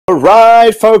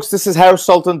Alright folks, this is Harris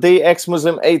Sultan, the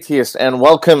ex-Muslim atheist, and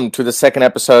welcome to the second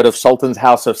episode of Sultan's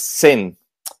House of Sin.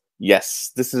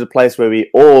 Yes, this is a place where we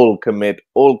all commit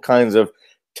all kinds of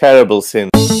terrible sins.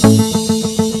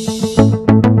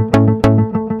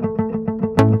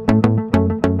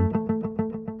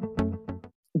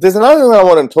 There's another thing I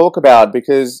want to talk about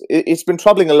because it's been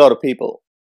troubling a lot of people.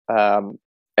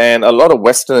 And a lot of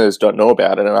Westerners don't know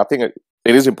about it, and I think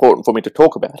it is important for me to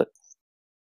talk about it.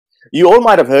 You all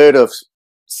might have heard of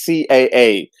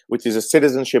CAA, which is a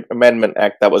Citizenship Amendment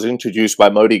Act that was introduced by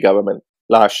Modi government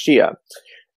last year,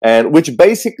 and which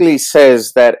basically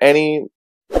says that any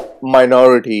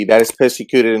minority that is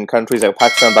persecuted in countries like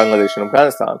Pakistan, Bangladesh, and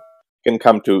Afghanistan can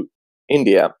come to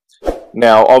India.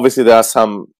 Now, obviously, there are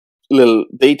some little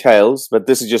details, but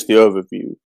this is just the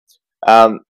overview.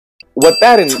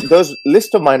 Those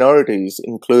list of minorities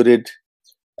included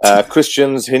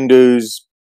Christians, Hindus,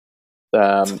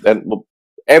 and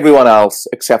everyone else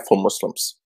except for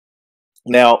Muslims.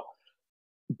 Now,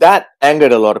 that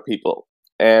angered a lot of people,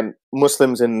 and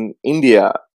Muslims in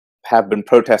India have been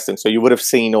protesting. So you would have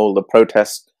seen all the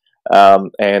protests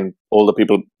and all the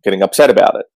people getting upset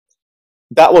about it.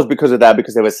 That was because of that,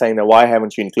 because they were saying that why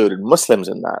haven't you included Muslims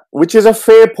in that? Which is a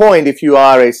fair point if you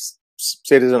are a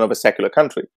citizen of a secular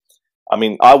country. I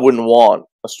mean, I wouldn't want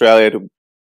Australia to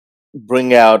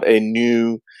bring out a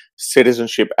new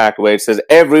Citizenship Act where it says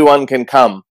everyone can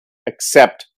come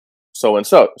except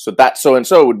so-and-so. So that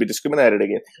so-and-so would be discriminated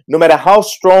against. No matter how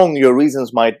strong your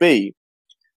reasons might be,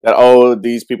 that, oh,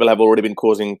 these people have already been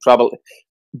causing trouble.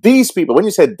 These people, when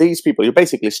you say these people, you're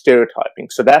basically stereotyping.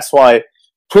 So that's why,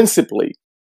 principally,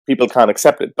 people can't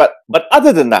accept it. But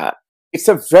other than that, it's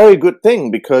a very good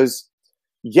thing because,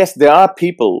 yes, there are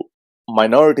people,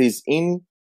 minorities in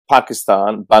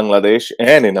Pakistan, Bangladesh,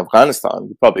 and in Afghanistan.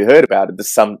 You probably heard about it.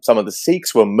 Some of the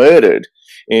Sikhs were murdered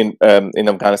in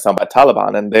Afghanistan by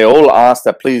Taliban, and they all asked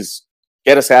that, please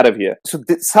get us out of here. So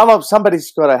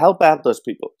somebody's got to help out those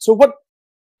people. So what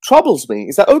troubles me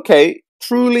is that, okay,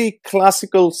 truly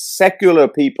classical secular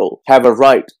people have a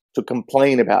right to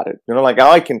complain about it. You know, like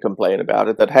I can complain about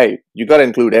it, that, hey, you got to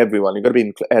include everyone. You got to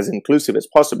be as inclusive as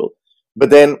possible.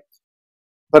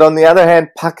 But on the other hand,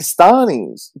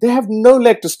 Pakistanis, they have no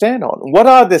leg to stand on. What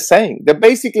are they saying? They're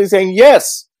basically saying,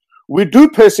 yes, we do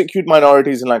persecute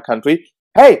minorities in our country.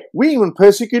 Hey, we even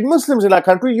persecute Muslims in our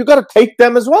country. You got to take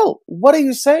them as well. What are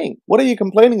you saying? What are you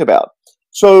complaining about?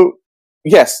 So,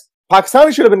 yes,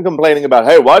 Pakistanis should have been complaining about,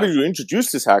 hey, why did you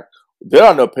introduce this act? There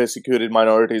are no persecuted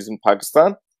minorities in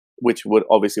Pakistan, which would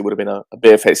have been a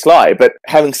barefaced lie. But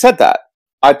having said that,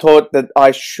 I thought that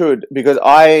I should, because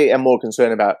I am more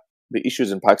concerned about the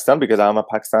issues in Pakistan because I'm a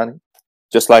Pakistani,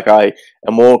 just like I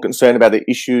am more concerned about the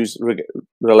issues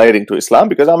relating to Islam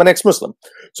because I'm an ex-Muslim.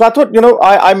 So I thought, you know,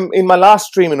 I'm in my last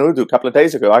stream in Urdu a couple of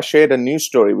days ago, I shared a news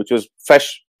story which was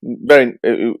fresh,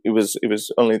 it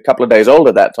was only a couple of days old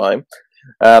at that time.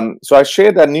 So I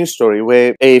shared that news story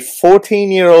where a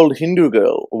 14-year-old Hindu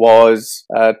girl was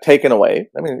taken away.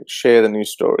 Let me share the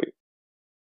news story.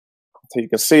 So you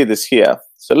can see this here.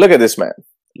 So look at this man.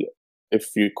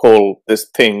 If you call this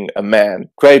thing a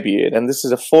man, greybeard, and this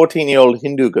is a 14-year-old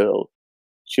Hindu girl.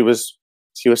 She was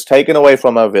taken away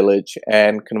from her village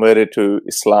and converted to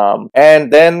Islam, and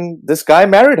then this guy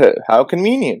married her. How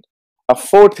convenient. A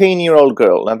 14-year-old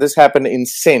girl. Now this happened in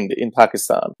Sindh in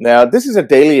Pakistan. Now this is a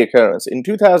daily occurrence. In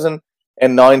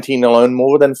 2019 alone,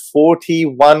 more than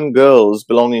 41 girls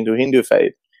belonging to Hindu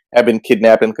faith have been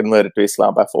kidnapped and converted to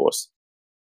Islam by force.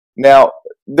 Now,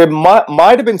 there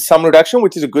might have been some reduction,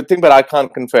 which is a good thing, but I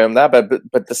can't confirm that.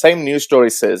 But the same news story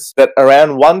says that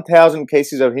around 1,000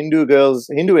 cases of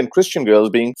Hindu and Christian girls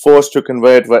being forced to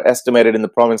convert were estimated in the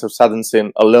province of Southern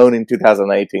Sindh alone in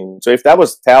 2018. So if that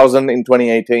was 1,000 in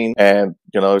 2018 and,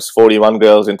 you know, it's 41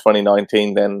 girls in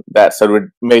 2019, then that's a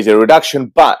major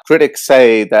reduction. But critics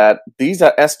say that these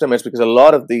are estimates because a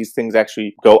lot of these things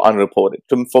actually go unreported.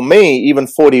 For me, even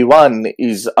 41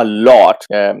 is a lot,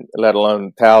 let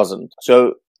alone 1,000.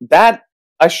 So that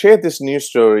I shared this news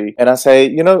story and I say,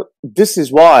 you know, this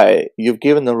is why you've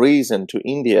given the reason to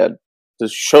India to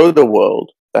show the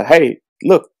world that, hey,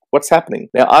 look, what's happening.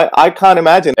 Now, I can't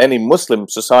imagine any Muslim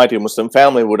society or Muslim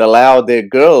family would allow their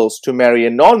girls to marry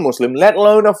a non-Muslim, let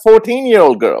alone a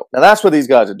 14-year-old girl. Now, that's what these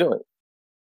guys are doing.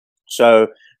 But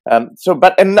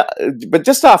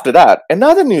just after that,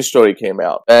 another news story came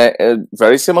out,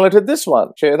 very similar to this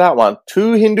one. Share that one.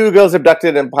 2 Hindu girls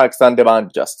abducted in Pakistan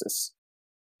demand justice.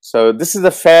 So this is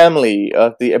the family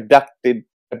of the abducted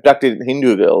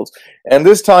Hindu girls. And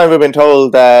this time we've been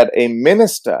told that a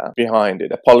minister behind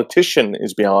it, a politician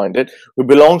is behind it, who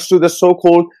belongs to the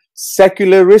so-called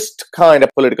secularist kind of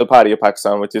political party of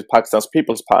Pakistan, which is Pakistan's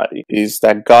People's Party, is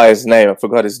that guy's name. I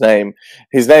forgot his name.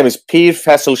 His name is Pir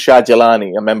Faisal Shah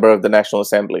Jalani, a member of the National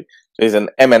Assembly. So he's an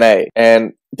MNA.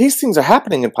 And these things are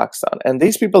happening in Pakistan. And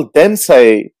these people then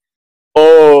say,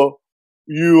 oh,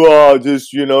 you are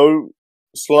just,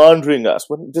 slandering us.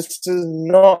 Well, this is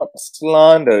not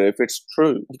slander if it's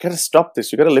true. You got to stop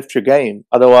this. You got to lift your game.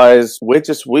 Otherwise,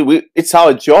 it's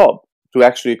our job to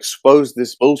actually expose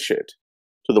this bullshit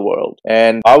to the world.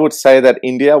 And I would say that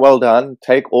India, well done.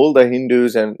 Take all the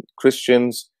Hindus and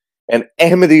Christians and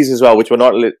Ahmadis as well, which were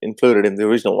not included in the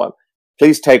original one.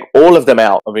 Please take all of them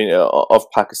out of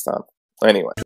Pakistan. Anyway.